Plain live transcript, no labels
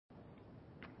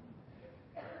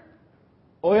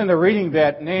Well, in the reading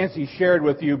that Nancy shared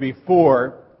with you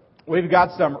before, we've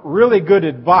got some really good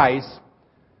advice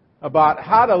about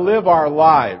how to live our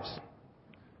lives.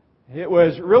 It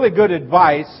was really good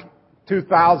advice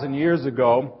 2,000 years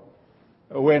ago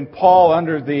when Paul,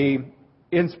 under the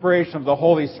inspiration of the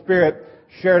Holy Spirit,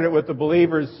 shared it with the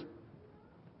believers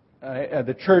at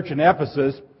the church in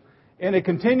Ephesus. And it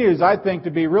continues, I think,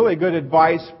 to be really good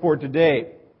advice for today.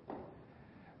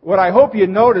 What I hope you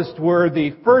noticed were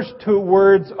the first two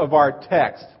words of our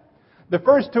text. The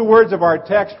first two words of our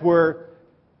text were,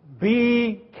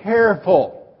 be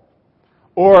careful,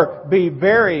 or be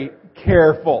very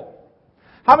careful.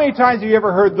 How many times have you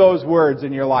ever heard those words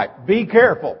in your life? Be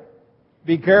careful.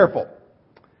 Be careful.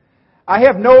 I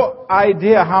have no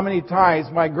idea how many times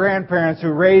my grandparents who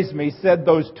raised me said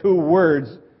those two words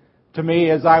to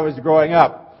me as I was growing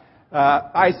up.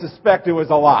 I suspect it was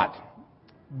a lot.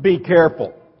 Be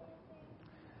careful.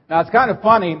 Now, it's kind of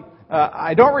funny.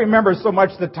 I don't remember so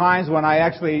much the times when I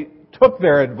actually took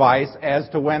their advice as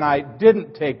to when I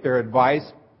didn't take their advice.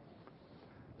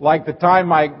 Like the time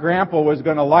my grandpa was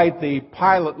going to light the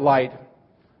pilot light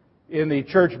in the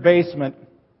church basement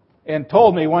and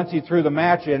told me once he threw the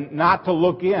match in not to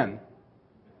look in.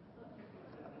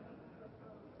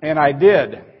 And I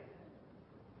did.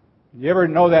 You ever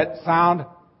know that sound?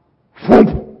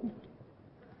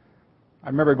 I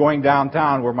remember going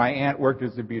downtown where my aunt worked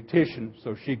as a beautician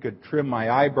so she could trim my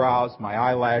eyebrows, my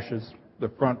eyelashes, the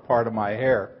front part of my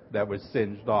hair that was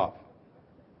singed off.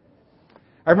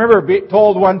 I remember being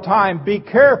told one time, be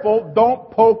careful,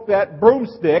 don't poke that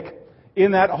broomstick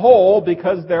in that hole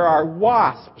because there are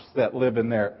wasps that live in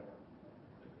there.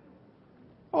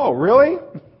 Oh, really?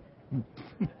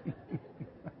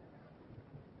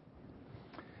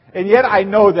 And yet I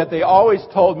know that they always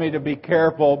told me to be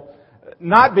careful,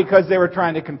 not because they were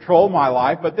trying to control my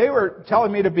life, but they were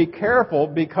telling me to be careful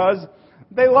because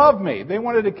they loved me. They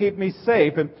wanted to keep me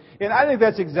safe. And I think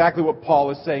that's exactly what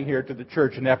Paul is saying here to the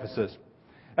church in Ephesus.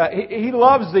 He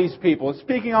loves these people.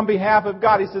 Speaking on behalf of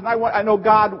God, he says, I know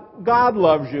God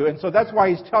loves you. And so that's why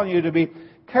he's telling you to be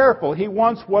careful. He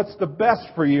wants what's the best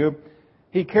for you.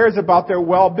 He cares about their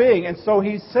well-being. And so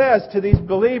he says to these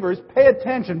believers, pay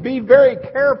attention. Be very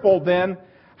careful then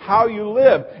how you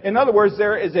live. In other words,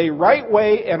 there is a right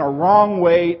way and a wrong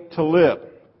way to live.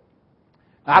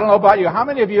 I don't know about you. How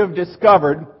many of you have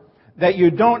discovered that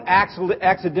you don't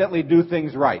accidentally do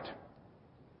things right?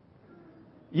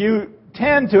 You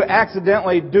tend to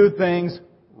accidentally do things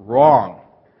wrong.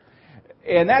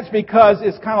 And that's because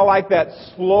it's kind of like that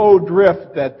slow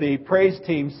drift that the praise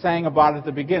team sang about at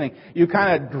the beginning. You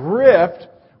kind of drift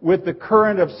with the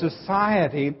current of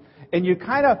society, and you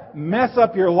kind of mess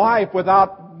up your life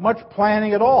without much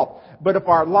planning at all. But if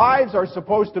our lives are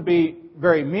supposed to be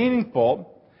very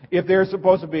meaningful, if they're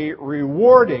supposed to be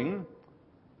rewarding,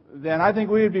 then I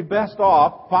think we would be best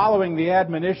off following the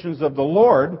admonitions of the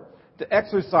Lord to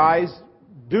exercise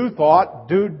due thought,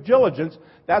 due diligence.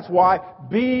 That's why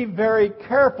be very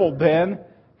careful then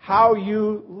how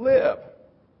you live.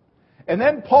 And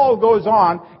then Paul goes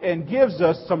on and gives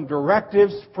us some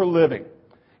directives for living.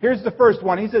 Here's the first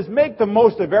one. He says, make the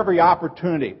most of every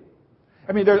opportunity.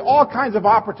 I mean, there's all kinds of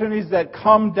opportunities that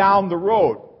come down the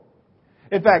road.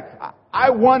 In fact, I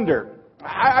wonder,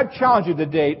 I challenge you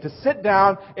today to sit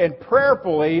down and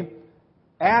prayerfully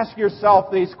ask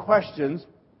yourself these questions.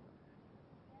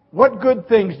 What good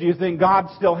things do you think God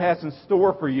still has in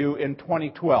store for you in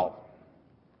 2012?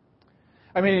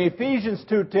 I mean, in Ephesians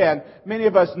 2:10, many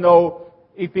of us know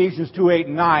Ephesians 2:8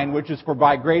 and 9, which is for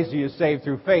by grace are you saved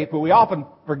through faith, but we often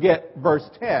forget verse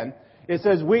 10. It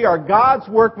says, we are God's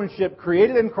workmanship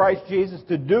created in Christ Jesus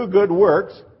to do good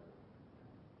works.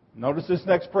 Notice this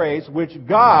next phrase, which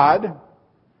God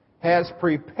has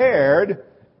prepared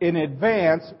in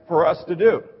advance for us to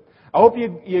do. I hope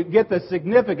you get the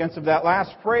significance of that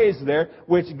last phrase there,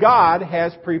 which God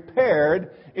has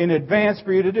prepared in advance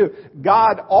for you to do.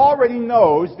 God already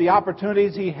knows the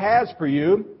opportunities He has for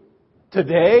you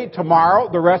today, tomorrow,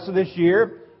 the rest of this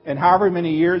year, and however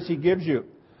many years He gives you.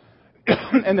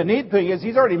 And the neat thing is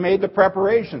He's already made the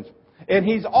preparations. And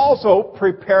He's also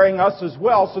preparing us as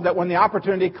well so that when the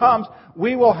opportunity comes,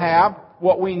 we will have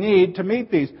what we need to meet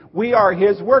these. We are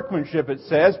His workmanship, it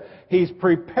says. He's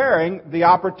preparing the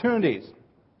opportunities.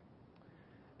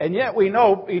 And yet we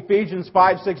know Ephesians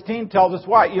 5:16 tells us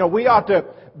why. We ought to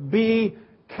be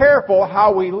careful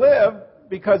how we live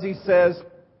because he says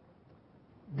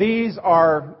these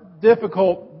are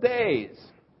difficult days.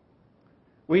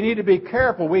 We need to be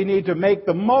careful. We need to make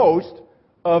the most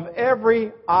of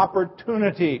every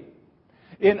opportunity.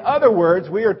 In other words,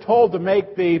 we are told to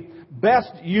make the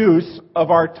best use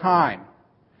of our time.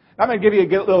 I'm going to give you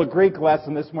a little Greek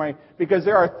lesson this morning because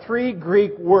there are 3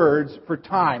 Greek words for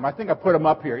time. I think I put them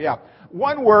up here. Yeah.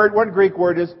 One Greek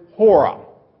word is hora,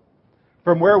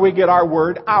 from where we get our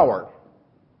word hour.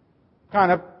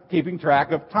 Kind of keeping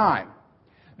track of time.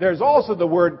 There's also the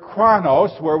word chronos,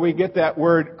 where we get that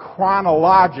word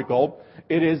chronological.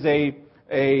 It is a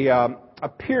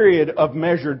period of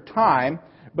measured time.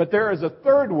 But there is a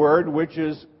third word, which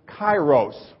is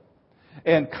kairos.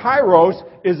 And kairos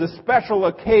is a special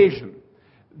occasion.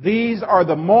 These are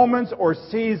the moments or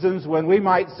seasons when we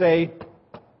might say,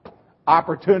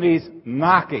 opportunities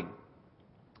knocking.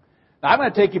 Now, I'm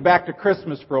going to take you back to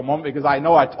Christmas for a moment because I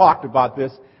know I talked about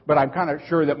this, but I'm kind of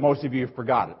sure that most of you have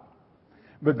forgot it.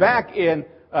 But back in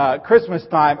Christmas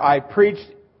time, I preached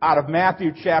out of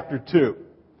Matthew chapter 2.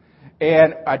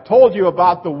 And I told you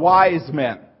about the wise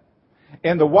men.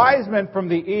 And the wise men from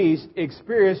the east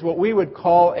experienced what we would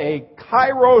call a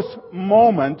kairos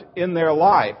moment in their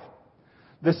life.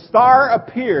 The star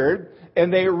appeared,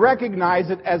 and they recognized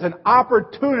it as an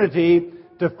opportunity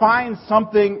to find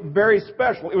something very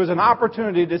special. It was an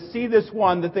opportunity to see this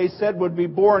one that they said would be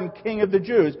born King of the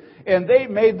Jews. And they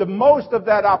made the most of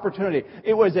that opportunity.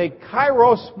 It was a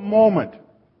kairos moment.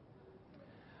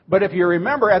 But if you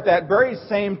remember, at that very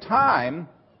same time,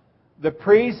 the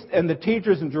priests and the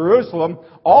teachers in Jerusalem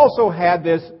also had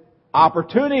this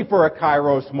opportunity for a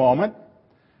kairos moment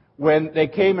when they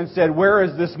came and said, where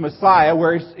is this Messiah?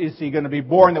 Where is he going to be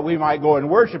born that we might go and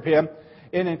worship him?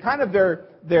 And in kind of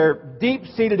their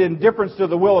deep-seated indifference to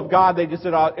the will of God, they just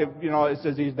said, it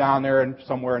says he's down there and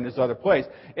somewhere in this other place.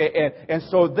 And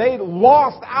so they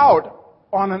lost out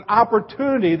on an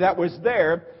opportunity that was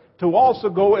there to also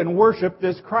go and worship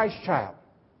this Christ child.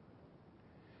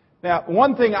 Now,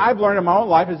 one thing I've learned in my own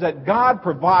life is that God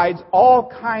provides all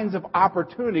kinds of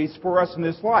opportunities for us in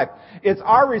this life. It's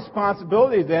our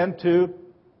responsibility then to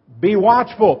be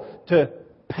watchful, to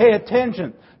pay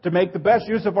attention, to make the best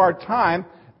use of our time,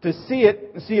 to see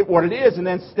it what it is, and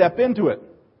then step into it.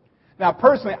 Now,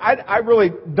 personally, I really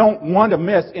don't want to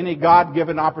miss any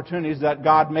God-given opportunities that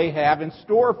God may have in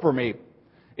store for me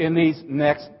in these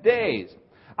next days.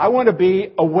 I want to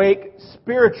be awake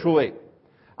spiritually.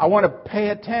 I want to pay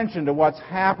attention to what's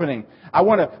happening. I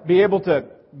want to be able to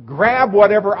grab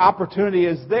whatever opportunity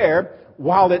is there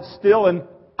while it's still an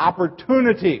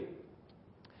opportunity.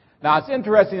 Now, it's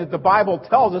interesting that the Bible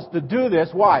tells us to do this.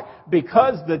 Why?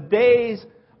 Because the days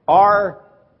are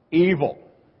evil.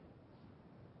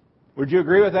 Would you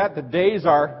agree with that? The days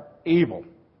are evil.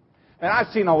 And I've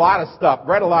seen a lot of stuff,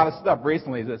 read a lot of stuff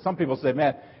recently that some people say,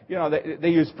 man, they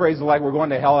use phrases like we're going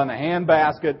to hell in a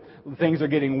handbasket, things are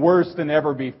getting worse than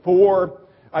ever before.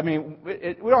 I mean,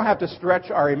 we don't have to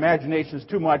stretch our imaginations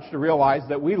too much to realize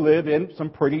that we live in some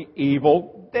pretty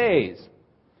evil days.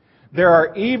 There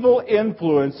are evil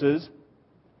influences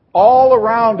all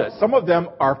around us. Some of them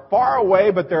are far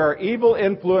away, but there are evil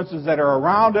influences that are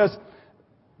around us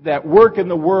that work in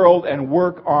the world and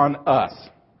work on us.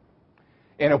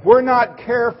 And if we're not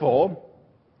careful,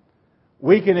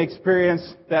 we can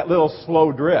experience that little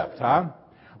slow drift,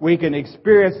 We can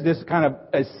experience this kind of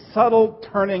a subtle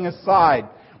turning aside.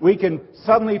 We can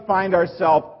suddenly find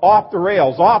ourselves off the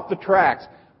rails, off the tracks,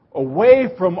 away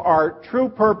from our true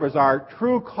purpose, our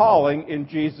true calling in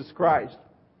Jesus Christ.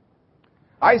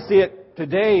 I see it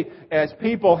today as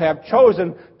people have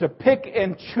chosen to pick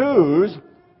and choose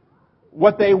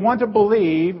what they want to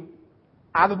believe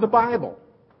out of the Bible.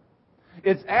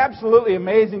 It's absolutely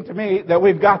amazing to me that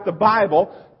we've got the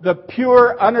Bible, the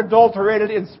pure,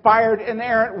 unadulterated, inspired,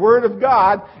 inerrant Word of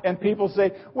God, and people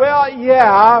say, well,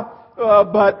 yeah,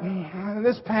 but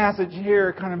this passage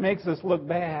here kind of makes us look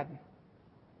bad.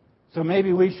 So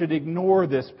maybe we should ignore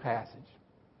this passage.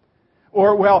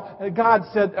 Or, well, God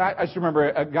said, I just remember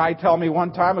a guy telling me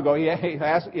one time ago, he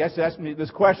asked me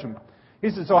this question. He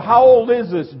said, so how old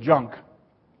is this junk?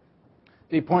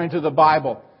 He pointed to the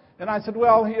Bible. And I said,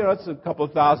 well, it's a couple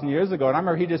of thousand years ago. And I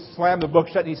remember he just slammed the book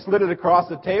shut and he slid it across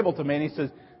the table to me and he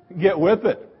says, get with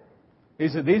it. He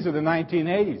said, these are the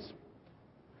 1980s.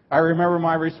 I remember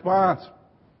my response,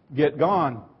 get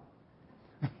gone.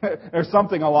 Or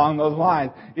something along those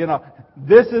lines.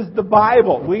 This is the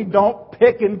Bible. We don't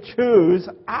pick and choose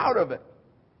out of it.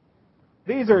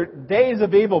 These are days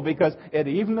of evil because it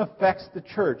even affects the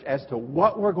church as to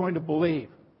what we're going to believe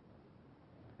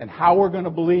and how we're going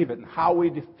to believe it and how we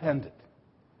defend it.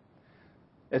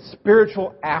 It's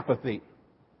spiritual apathy.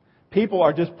 People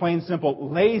are just plain simple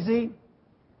lazy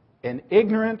and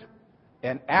ignorant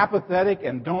and apathetic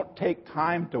and don't take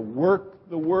time to work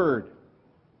the Word.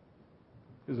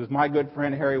 Because as my good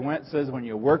friend Harry Wentz says, when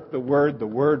you work the Word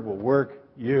will work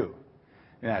you.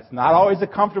 And it's not always a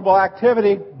comfortable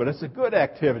activity, but it's a good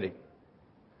activity.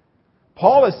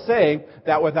 Paul is saying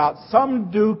that without some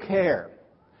due care,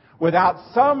 without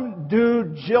some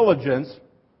due diligence,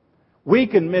 we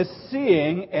can miss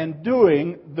seeing and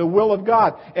doing the will of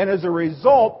God. And as a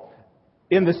result,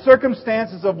 in the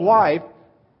circumstances of life,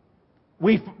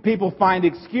 people find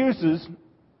excuses,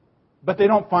 but they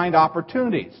don't find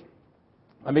opportunities.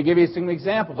 Let me give you some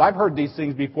examples. I've heard these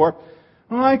things before.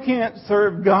 Well, I can't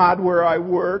serve God where I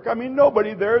work. I mean,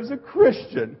 nobody there is a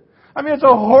Christian. I mean, it's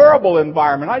a horrible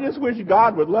environment. I just wish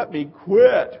God would let me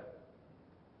quit.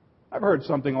 I've heard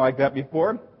something like that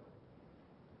before.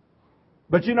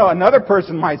 But another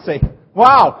person might say,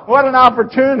 wow, what an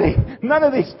opportunity. None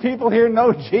of these people here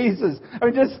know Jesus. I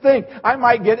mean, just think, I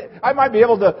might be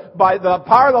able to, by the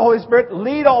power of the Holy Spirit,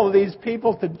 lead all of these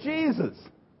people to Jesus.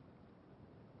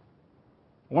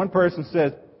 One person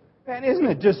says, man, isn't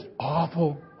it just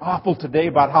awful today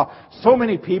about how so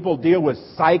many people deal with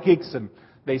psychics and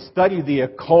they study the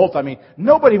occult? I mean,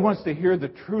 nobody wants to hear the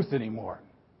truth anymore.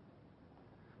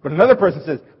 But another person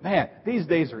says, man, these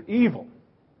days are evil.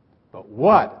 But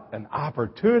what an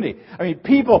opportunity. I mean,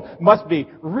 people must be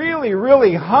really,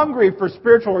 really hungry for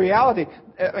spiritual reality.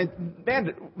 I mean,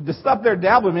 man, the stuff they're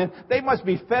dabbling in, they must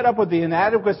be fed up with the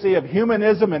inadequacy of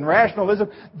humanism and rationalism.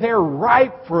 They're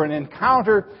ripe for an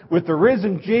encounter with the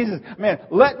risen Jesus. Man,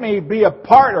 let me be a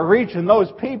part of reaching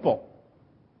those people.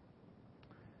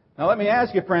 Now let me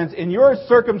ask you, friends, in your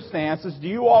circumstances, do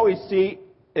you always see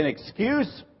an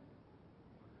excuse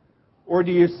or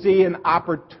do you see an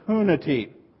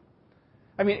opportunity?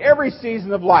 I mean, every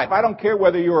season of life, I don't care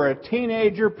whether you're a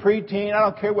teenager, preteen, I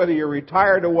don't care whether you're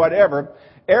retired or whatever,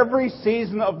 every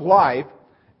season of life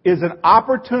is an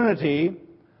opportunity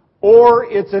or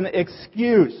it's an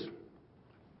excuse.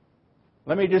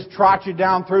 Let me just trot you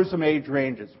down through some age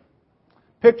ranges.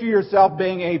 Picture yourself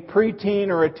being a preteen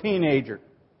or a teenager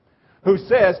who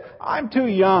says, I'm too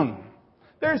young.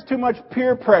 There's too much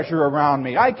peer pressure around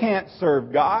me. I can't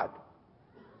serve God.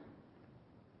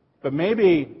 But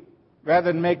maybe,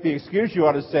 rather than make the excuse, you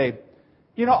ought to say,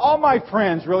 all my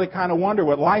friends really kind of wonder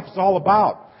what life's all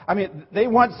about. I mean, they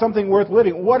want something worth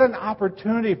living. What an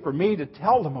opportunity for me to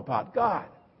tell them about God.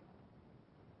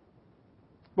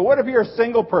 But what if you're a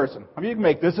single person? I mean, you can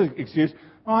make this an excuse.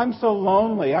 Oh, I'm so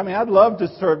lonely. I mean, I'd love to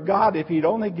serve God if He'd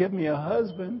only give me a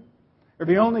husband, or if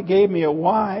He only gave me a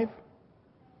wife.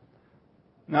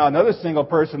 Now, another single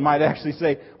person might actually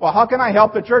say, well, how can I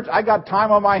help the church? I got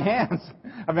time on my hands.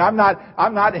 I mean,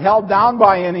 I'm not held down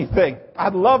by anything.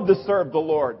 I'd love to serve the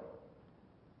Lord.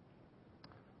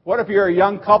 What if you're a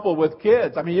young couple with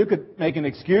kids? I mean, you could make an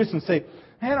excuse and say,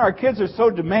 man, our kids are so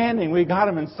demanding. We got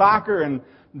them in soccer and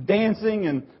dancing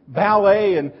and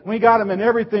ballet, and we got them in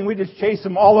everything. We just chase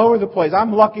them all over the place.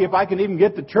 I'm lucky if I can even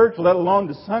get to church, let alone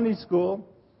to Sunday school.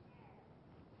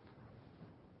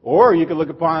 Or you could look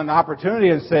upon an opportunity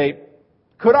and say,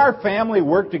 could our family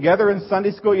work together in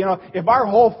Sunday school? If our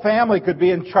whole family could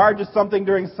be in charge of something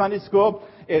during Sunday school,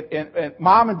 and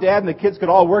mom and dad and the kids could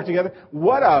all work together,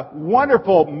 what a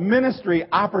wonderful ministry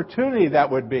opportunity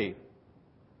that would be.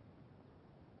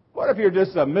 What if you're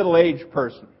just a middle-aged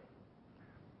person?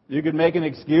 You could make an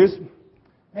excuse,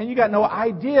 and you got no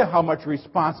idea how much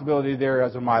responsibility there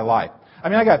is in my life. I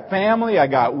mean, I got family, I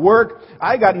got work,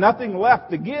 I got nothing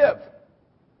left to give.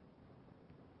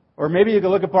 Or maybe you could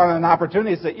look upon an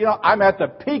opportunity and say, I'm at the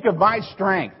peak of my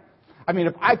strength. I mean,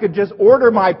 if I could just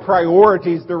order my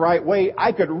priorities the right way,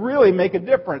 I could really make a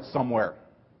difference somewhere.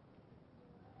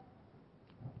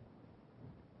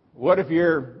 What if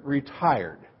you're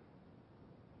retired?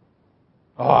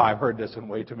 Oh, I've heard this one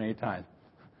way too many times.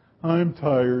 I'm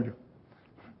tired.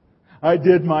 I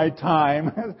did my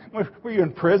time. Were you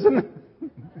in prison?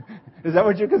 Is that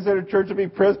what you consider church to be,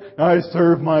 prison? I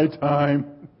served my time.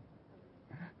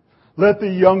 Let the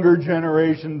younger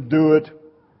generation do it.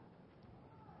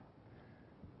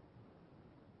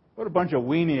 What a bunch of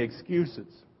weenie excuses.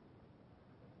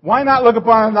 Why not look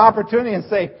upon an opportunity and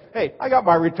say, hey, I got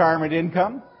my retirement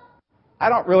income. I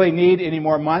don't really need any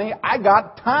more money. I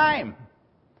got time.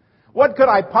 What could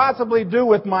I possibly do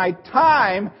with my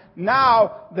time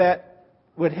now that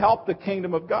would help the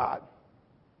kingdom of God?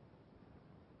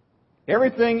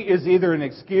 Everything is either an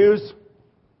excuse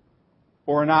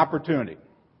or an opportunity.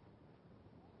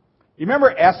 You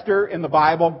remember Esther in the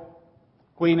Bible?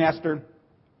 Queen Esther?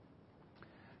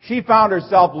 She found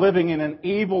herself living in an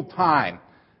evil time.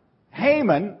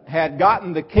 Haman had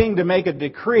gotten the king to make a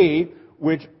decree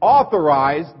which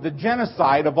authorized the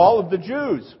genocide of all of the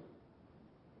Jews.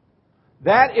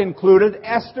 That included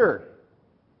Esther.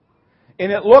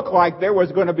 And it looked like there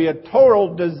was going to be a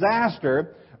total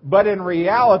disaster but in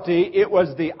reality, it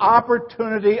was the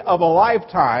opportunity of a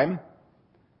lifetime.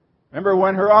 Remember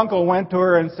when her uncle went to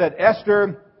her and said,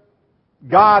 Esther,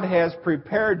 God has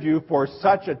prepared you for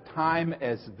such a time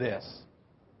as this.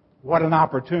 What an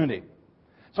opportunity.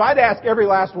 So I'd ask every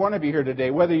last one of you here today,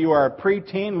 whether you are a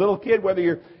preteen, little kid, whether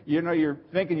you're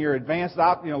thinking you're advanced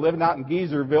out, living out in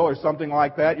Geezerville or something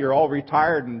like that, you're all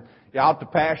retired and you're out to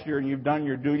pasture and you've done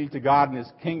your duty to God and His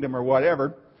kingdom or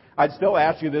whatever, I'd still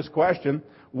ask you this question: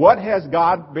 what has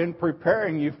God been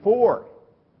preparing you for?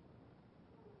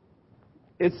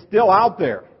 It's still out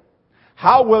there.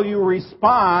 How will you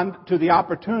respond to the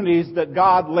opportunities that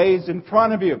God lays in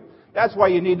front of you? That's why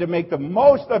you need to make the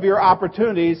most of your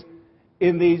opportunities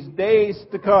in these days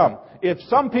to come. If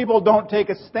some people don't take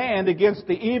a stand against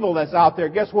the evil that's out there,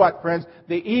 guess what, friends?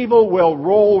 The evil will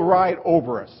roll right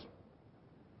over us.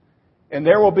 And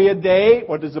there will be a day,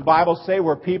 what does the Bible say,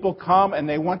 where people come and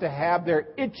they want to have their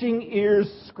itching ears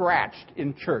scratched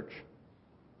in church.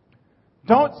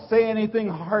 Don't say anything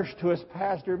harsh to us,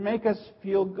 Pastor. Make us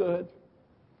feel good.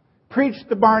 Preach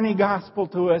the Barney gospel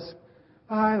to us.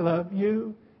 I love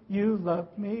you. You love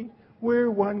me. We're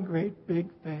one great big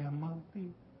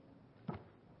family.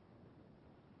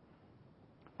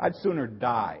 I'd sooner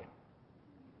die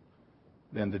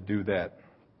than to do that.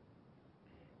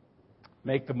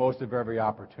 Make the most of every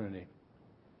opportunity.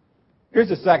 Here's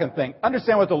the second thing.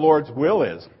 Understand what the Lord's will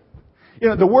is.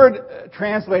 The word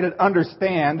translated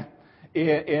understand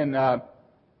in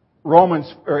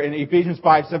Romans or in Ephesians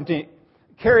 5:17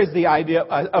 carries the idea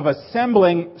of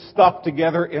assembling stuff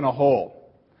together in a whole.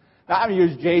 Now, I'm going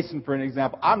to use Jason for an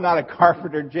example. I'm not a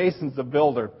carpenter. Jason's a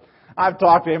builder. I've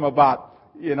talked to him about,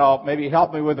 maybe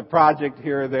help me with a project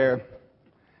here or there.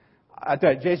 I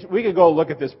tell you, Jason, we could go look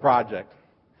at this project,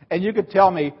 and you could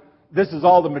tell me this is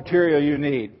all the material you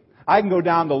need. I can go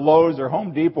down to Lowe's or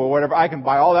Home Depot or whatever. I can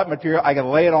buy all that material. I can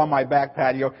lay it on my back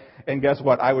patio, and guess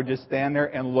what? I would just stand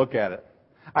there and look at it.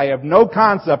 I have no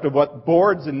concept of what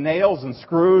boards and nails and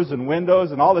screws and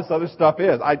windows and all this other stuff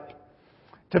is.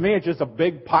 To me, it's just a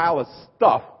big pile of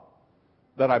stuff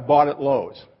that I bought at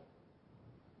Lowe's.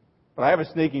 But I have a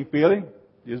sneaking feeling,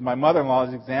 use my mother-in-law as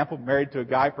an example, married to a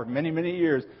guy for many, many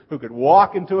years, who could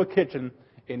walk into a kitchen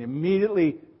and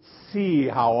immediately see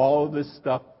how all of this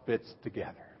stuff fits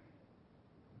together.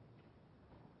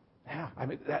 Yeah,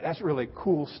 that's really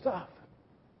cool stuff.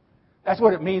 That's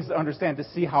what it means to understand, to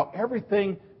see how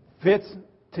everything fits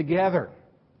together.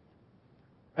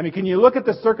 Can you look at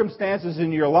the circumstances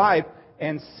in your life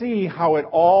and see how it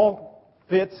all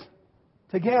fits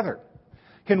together?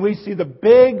 Can we see the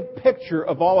big picture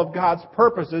of all of God's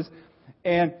purposes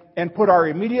and put our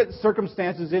immediate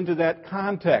circumstances into that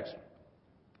context?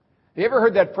 Have you ever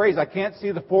heard that phrase, I can't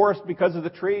see the forest because of the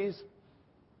trees?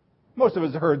 Most of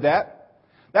us have heard that.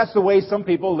 That's the way some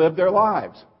people live their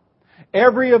lives.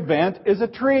 Every event is a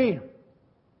tree.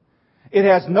 It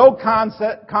has no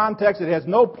context. It has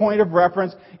no point of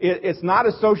reference. It's not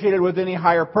associated with any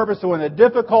higher purpose. So when a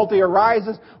difficulty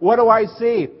arises, what do I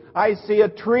see? I see a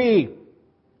tree.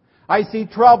 I see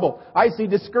trouble. I see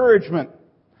discouragement.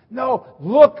 No,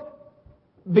 look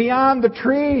beyond the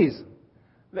trees.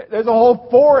 There's a whole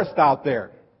forest out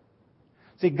there.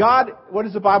 See, God, what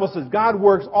does the Bible say? God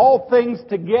works all things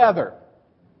together.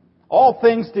 All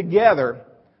things together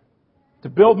to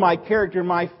build my character and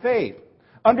my faith.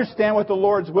 Understand what the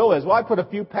Lord's will is. Well, I put a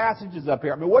few passages up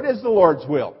here. What is the Lord's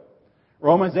will?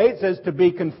 Romans 8 says to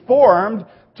be conformed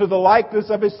to the likeness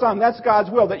of His Son. That's God's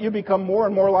will, that you become more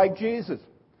and more like Jesus.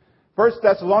 1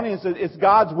 Thessalonians says it's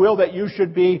God's will that you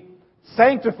should be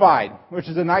sanctified, which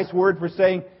is a nice word for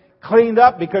saying cleaned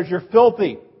up because you're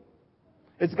filthy.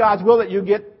 It's God's will that you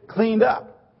get cleaned up.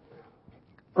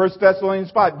 1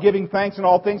 Thessalonians 5, giving thanks in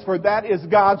all things, for that is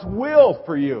God's will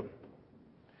for you.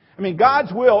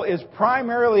 God's will is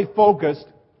primarily focused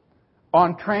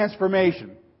on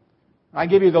transformation. I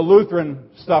give you the Lutheran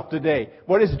stuff today.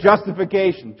 What is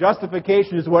justification?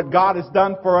 Justification is what God has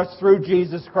done for us through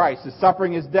Jesus Christ, His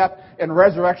suffering, His death, and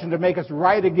resurrection to make us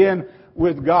right again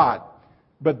with God.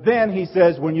 But then, he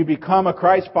says, when you become a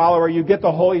Christ follower, you get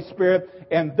the Holy Spirit,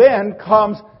 and then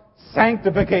comes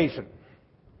sanctification.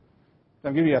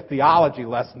 I'll give you a theology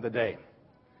lesson today.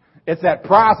 It's that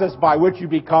process by which you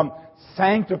become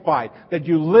sanctified, that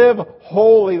you live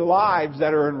holy lives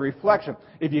that are in reflection.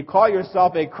 If you call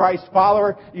yourself a Christ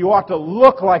follower, you ought to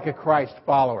look like a Christ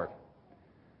follower.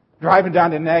 Driving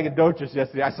down to Nacogdoches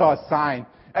yesterday, I saw a sign.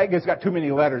 I guess it's got too many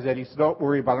letters, Eddie, so don't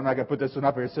worry about it. I'm not going to put this one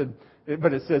up here.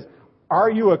 But it says, "Are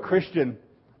you a Christian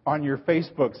on your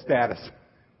Facebook status?"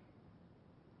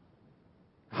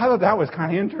 I thought that was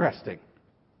kind of interesting.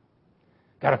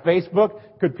 Got a Facebook?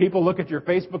 Could people look at your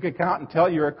Facebook account and tell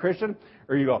you're a Christian?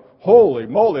 Or you go, holy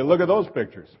moly, look at those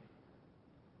pictures.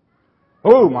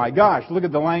 Oh my gosh, look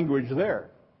at the language there.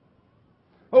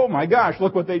 Oh my gosh,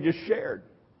 look what they just shared.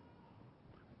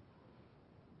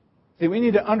 See, we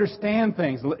need to understand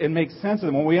things and make sense of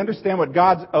them. When we understand what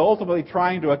God's ultimately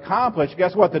trying to accomplish,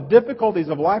 guess what? The difficulties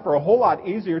of life are a whole lot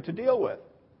easier to deal with.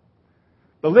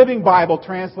 The Living Bible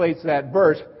translates that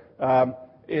verse.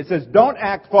 It says, don't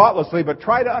act thoughtlessly, but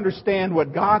try to understand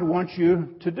what God wants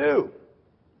you to do.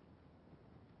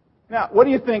 Now, what do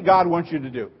you think God wants you to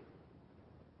do?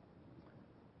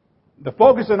 The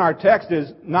focus in our text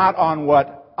is not on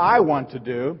what I want to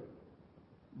do,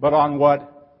 but on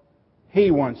what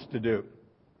He wants to do.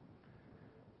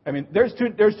 I mean, there's two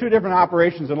different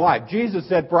operations in life. Jesus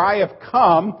said, for I have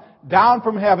come down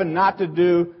from heaven not to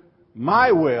do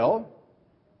my will,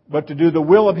 but to do the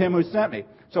will of Him who sent me.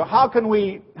 So how can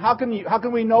we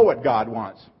know what God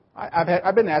wants?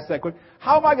 I've been asked that question.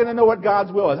 How am I going to know what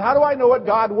God's will is? How do I know what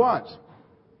God wants?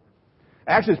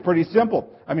 Actually, it's pretty simple.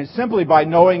 I mean, simply by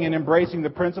knowing and embracing the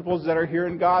principles that are here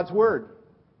in God's Word.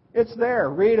 It's there.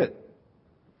 Read it.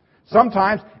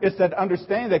 Sometimes it's that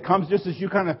understanding that comes just as you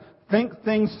kind of think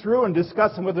things through and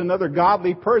discuss them with another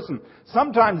godly person.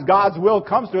 Sometimes God's will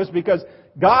comes to us because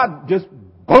God just,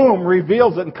 boom,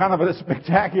 reveals it in kind of a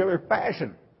spectacular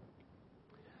fashion.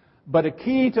 But a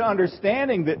key to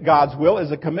understanding that God's will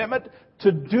is a commitment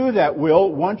to do that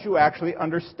will once you actually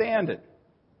understand it.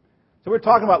 So we're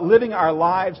talking about living our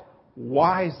lives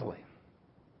wisely.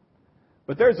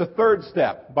 But there's a third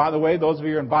step. By the way, those of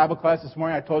you in Bible class this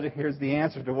morning, I told you here's the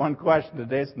answer to one question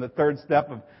today. It's in the third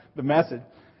step of the message.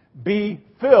 Be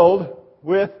filled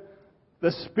with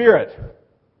the Spirit.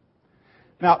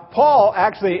 Now, Paul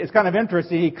actually is kind of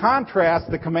interesting. He contrasts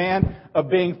the command of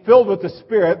being filled with the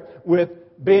Spirit with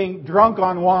being drunk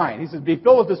on wine. He says, be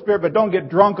filled with the Spirit, but don't get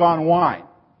drunk on wine.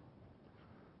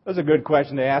 That's a good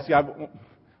question to ask you.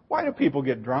 Why do people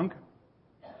get drunk?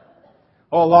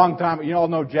 Oh, a long time. You all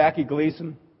know Jackie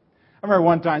Gleason? I remember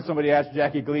one time somebody asked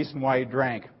Jackie Gleason why he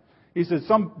drank. He said,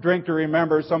 some drink to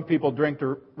remember, some people drink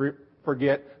to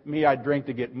forget. Me, I drink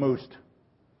to get moosed.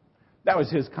 That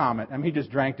was his comment. I mean, he just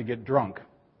drank to get drunk.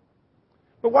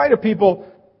 But why do people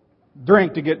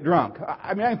drink to get drunk?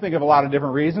 I mean, I can think of a lot of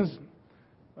different reasons.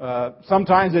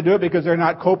 Sometimes they do it because they're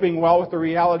not coping well with the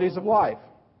realities of life.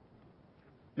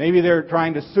 Maybe they're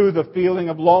trying to soothe a feeling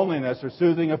of loneliness or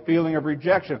soothing a feeling of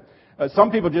rejection.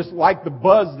 Some people just like the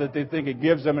buzz that they think it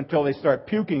gives them until they start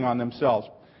puking on themselves.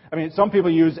 I mean, some people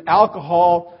use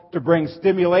alcohol to bring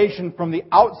stimulation from the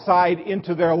outside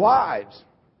into their lives.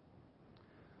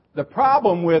 The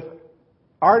problem with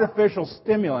artificial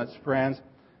stimulants, friends,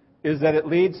 is that it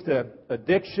leads to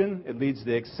addiction, it leads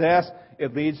to excess,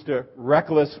 it leads to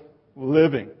reckless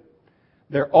living.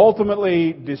 They're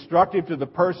ultimately destructive to the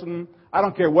person. I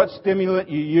don't care what stimulant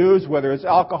you use, whether it's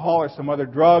alcohol or some other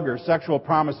drug or sexual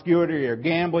promiscuity or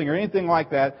gambling or anything like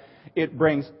that. It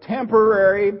brings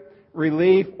temporary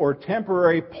relief or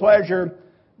temporary pleasure,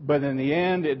 but in the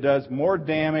end it does more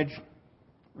damage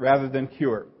rather than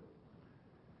cure.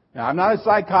 Now, I'm not a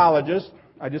psychologist.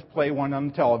 I just play one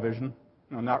on television.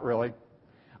 No, not really.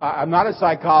 I'm not a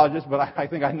psychologist, but I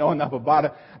think I know enough about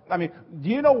it. I mean, do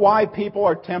you know why people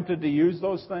are tempted to use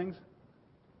those things?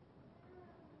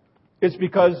 It's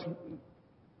because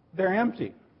they're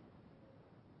empty.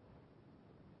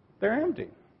 They're empty.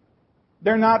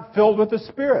 They're not filled with the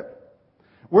Spirit.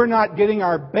 We're not getting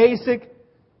our basic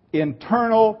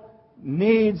internal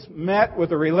needs met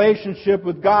with a relationship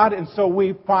with God, and so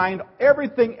we find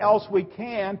everything else we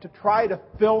can to try to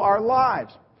fill our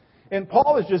lives. And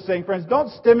Paul is just saying, friends, don't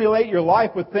stimulate your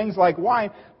life with things like wine.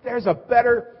 There's a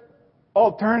better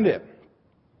alternative.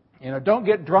 You know, don't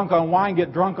get drunk on wine,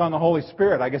 get drunk on the Holy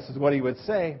Spirit, I guess is what he would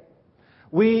say.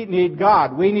 We need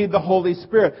God. We need the Holy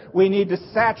Spirit. We need to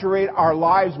saturate our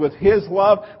lives with His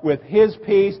love, with His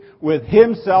peace, with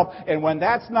Himself. And when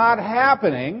that's not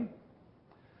happening,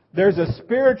 there's a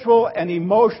spiritual and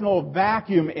emotional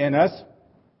vacuum in us.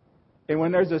 And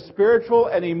when there's a spiritual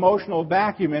and emotional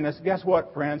vacuum in us, guess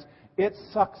what, friends? It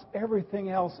sucks everything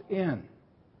else in.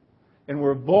 And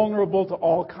we're vulnerable to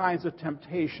all kinds of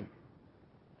temptation.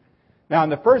 Now, in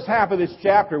the first half of this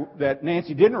chapter that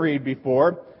Nancy didn't read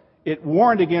before, it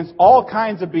warned against all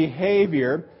kinds of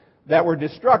behavior that were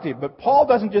destructive. But Paul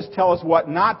doesn't just tell us what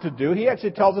not to do. He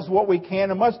actually tells us what we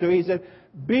can and must do. He said,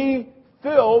 be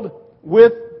filled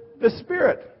with the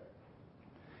Spirit.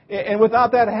 And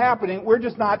without that happening, we're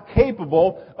just not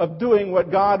capable of doing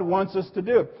what God wants us to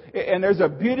do. And there's a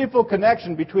beautiful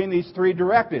connection between these three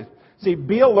directives. See,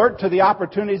 be alert to the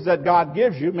opportunities that God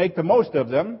gives you. Make the most of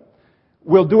them.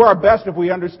 We'll do our best if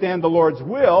we understand the Lord's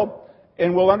will,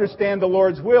 and we'll understand the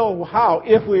Lord's will how?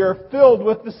 If we are filled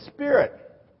with the Spirit.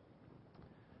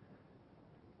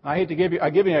 I hate to give you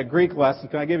a Greek lesson.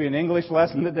 Can I give you an English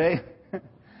lesson today?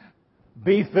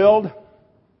 Be filled.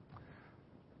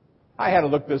 I had to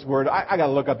look this word. I got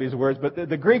to look up these words, but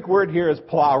the Greek word here is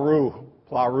plarou.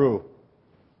 Plarou.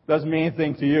 Doesn't mean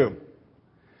anything to you.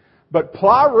 But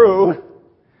plarou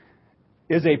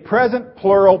is a present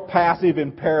plural passive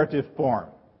imperative form.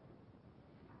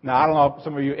 Now, I don't know if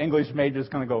some of you English majors are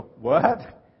going to go, what?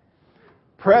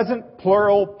 Present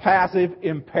plural passive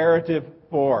imperative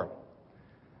form.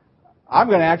 I'm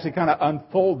going to actually kind of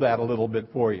unfold that a little bit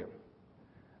for you.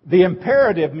 The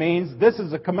imperative means this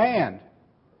is a command.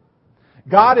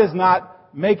 God is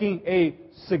not making a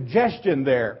suggestion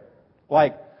there,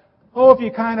 like, oh, if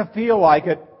you kind of feel like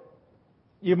it,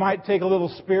 you might take a little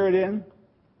Spirit in.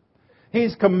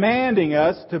 He's commanding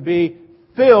us to be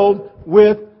filled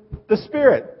with the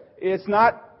Spirit. It's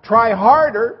not try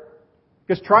harder,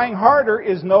 because trying harder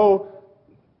is no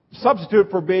substitute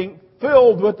for being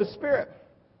filled with the Spirit.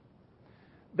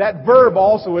 That verb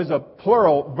also is a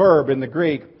plural verb in the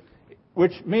Greek,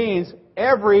 which means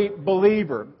every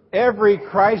believer, every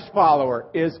Christ follower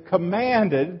is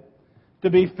commanded to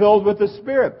be filled with the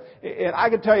Spirit. And I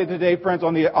can tell you today, friends,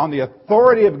 on the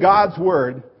authority of God's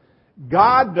Word,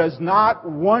 God does not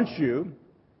want you,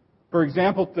 for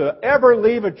example, to ever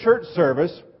leave a church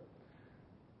service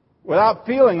without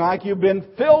feeling like you've been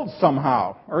filled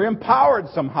somehow, or empowered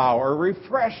somehow, or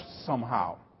refreshed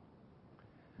somehow.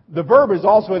 The verb is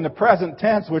also in the present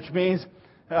tense, which means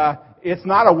it's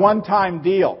not a one-time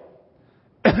deal.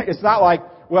 It's not like,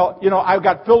 well, I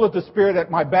got filled with the Spirit at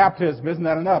my baptism. Isn't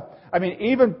that enough? I mean,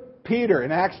 even Peter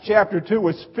in Acts chapter 2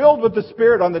 was filled with the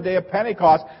Spirit on the day of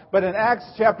Pentecost, but in Acts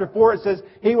chapter 4 it says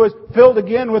he was filled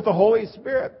again with the Holy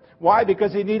Spirit. Why?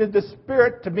 Because he needed the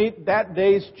Spirit to meet that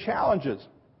day's challenges.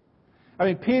 I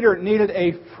mean, Peter needed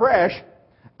a fresh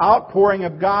outpouring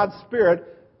of God's Spirit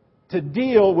to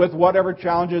deal with whatever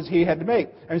challenges he had to make.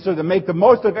 And so to make the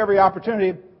most of every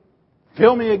opportunity,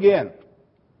 fill me again.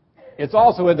 It's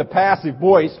also in the passive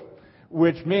voice,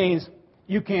 which means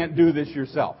you can't do this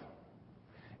yourself.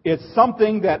 It's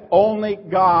something that only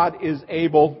God is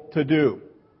able to do.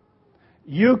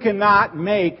 You cannot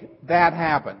make that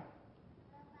happen.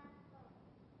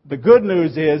 The good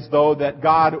news is, though, that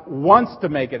God wants to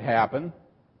make it happen.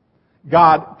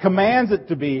 God commands it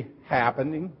to be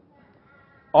happening.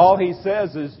 All He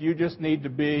says is you just need to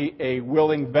be a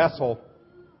willing vessel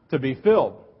to be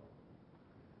filled.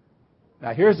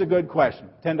 Now, here's a good question.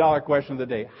 $10 question of the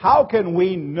day. How can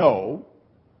we know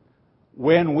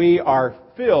when we are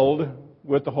filled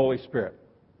with the Holy Spirit?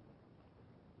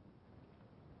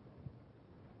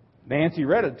 Nancy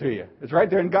read it to you. It's right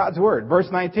there in God's Word. Verse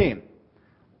 19.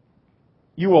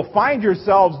 You will find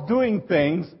yourselves doing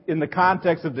things in the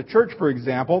context of the church, for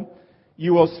example.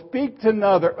 You will speak to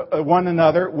one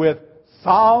another with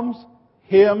psalms,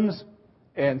 hymns,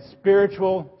 and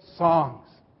spiritual songs.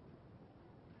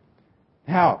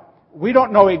 Now, we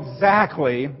don't know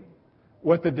exactly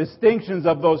what the distinctions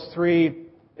of those three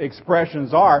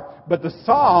expressions are, but the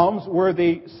Psalms were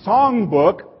the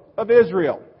songbook of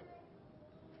Israel.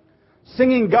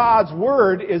 Singing God's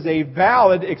Word is a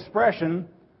valid expression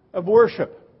of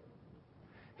worship.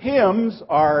 Hymns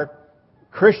are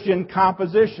Christian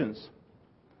compositions.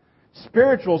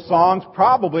 Spiritual songs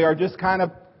probably are just kind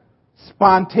of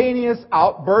spontaneous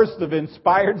outbursts of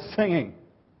inspired singing.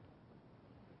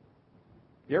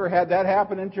 You ever had that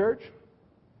happen in church?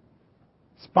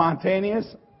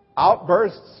 Spontaneous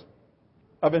outbursts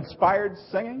of inspired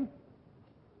singing?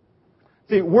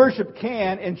 See, worship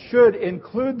can and should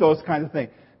include those kinds of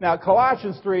things. Now,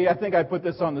 Colossians 3, I think I put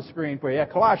this on the screen for you. Yeah,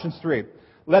 Colossians 3.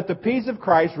 Let the peace of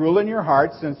Christ rule in your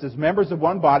hearts, since as members of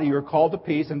one body you are called to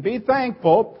peace, and be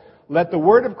thankful. Let the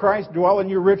word of Christ dwell in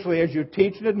you richly as you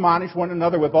teach and admonish one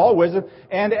another with all wisdom,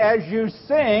 and as you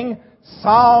sing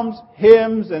psalms,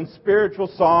 hymns, and spiritual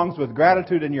songs with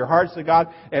gratitude in your hearts to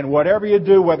God. And whatever you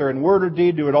do, whether in word or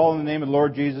deed, do it all in the name of the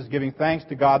Lord Jesus, giving thanks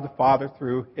to God the Father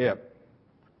through Him.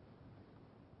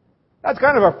 That's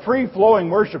kind of a free-flowing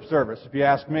worship service, if you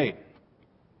ask me.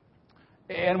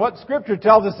 And what Scripture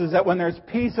tells us is that when there's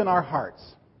peace in our hearts,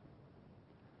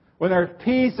 when there's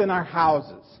peace in our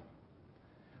houses,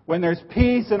 when there's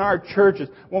peace in our churches,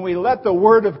 when we let the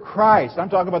Word of Christ, I'm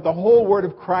talking about the whole Word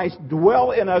of Christ,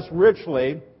 dwell in us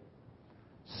richly,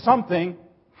 something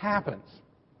happens.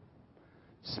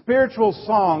 Spiritual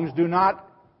songs do not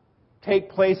take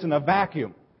place in a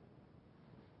vacuum.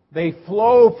 They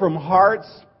flow from hearts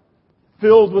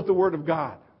filled with the Word of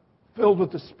God, filled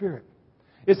with the Spirit.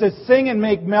 It says, sing and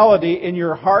make melody in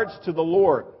your hearts to the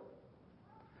Lord.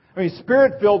 I mean,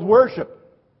 Spirit-filled worship.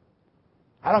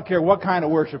 I don't care what kind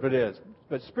of worship it is,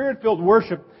 but Spirit-filled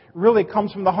worship really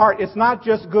comes from the heart. It's not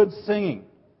just good singing,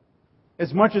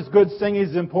 as much as good singing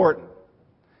is important.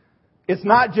 It's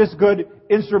not just good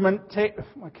I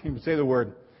can't even say the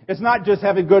word. It's not just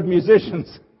having good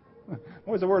musicians.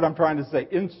 What was the word I'm trying to say?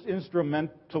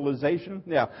 Instrumentalization?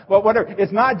 Yeah. Well, whatever.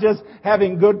 It's not just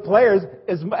having good players,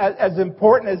 as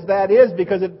important as that is,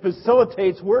 because it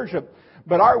facilitates worship.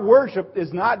 But our worship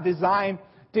is not designed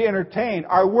to entertain.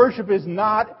 Our worship is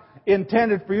not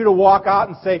intended for you to walk out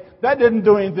and say, that didn't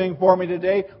do anything for me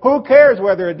today. Who cares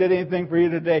whether it did anything for you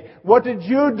today? What did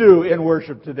you do in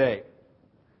worship today?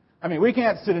 I mean, we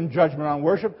can't sit in judgment on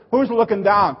worship. Who's looking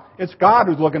down? It's God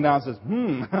who's looking down and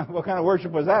says, what kind of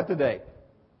worship was that today?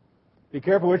 Be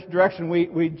careful which direction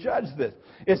we judge this.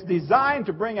 It's designed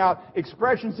to bring out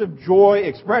expressions of joy,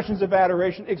 expressions of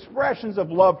adoration, expressions of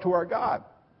love to our God.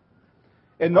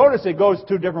 And notice it goes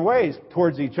two different ways,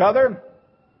 towards each other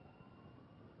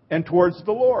and towards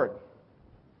the Lord.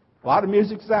 A lot of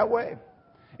music's that way.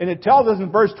 And it tells us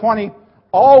in verse 20,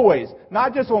 always,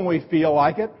 not just when we feel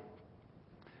like it.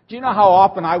 Do you know how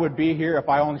often I would be here if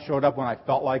I only showed up when I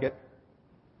felt like it?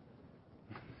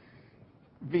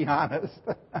 Be honest.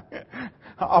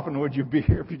 How often would you be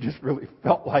here if you just really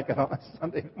felt like it on a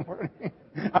Sunday morning?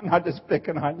 I'm not just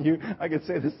picking on you. I could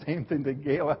say the same thing to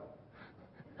Gayla.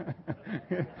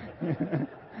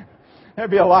 There'd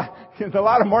be a lot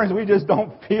of mornings we just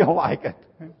don't feel like it.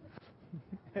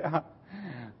 Yeah.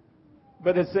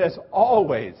 But it says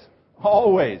always,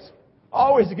 always,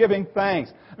 always giving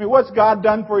thanks. I mean, what's God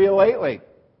done for you lately?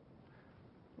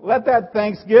 Let that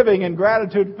thanksgiving and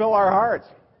gratitude fill our hearts.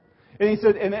 And he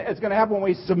said, and it's going to happen when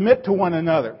we submit to one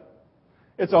another.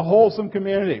 It's a wholesome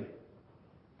community.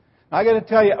 I got to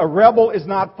tell you, a rebel is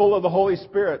not full of the Holy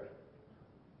Spirit.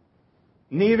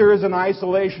 Neither is an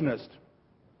isolationist.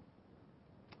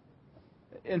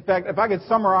 In fact, if I could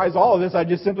summarize all of this, I'd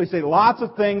just simply say lots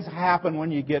of things happen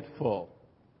when you get full.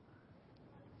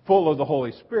 Full of the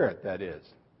Holy Spirit, that is.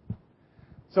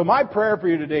 So my prayer for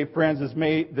you today, friends, is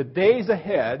may the days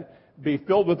ahead be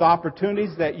filled with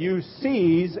opportunities that you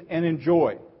seize and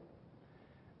enjoy.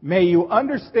 May you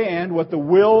understand what the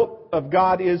will of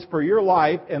God is for your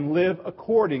life and live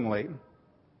accordingly.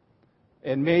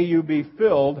 And may you be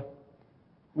filled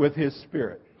with His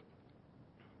Spirit.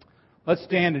 Let's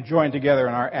stand and join together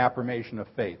in our affirmation of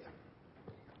faith.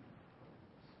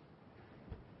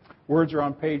 Words are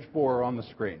on page 4 on the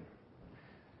screen.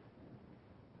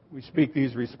 We speak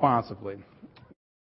these responsively.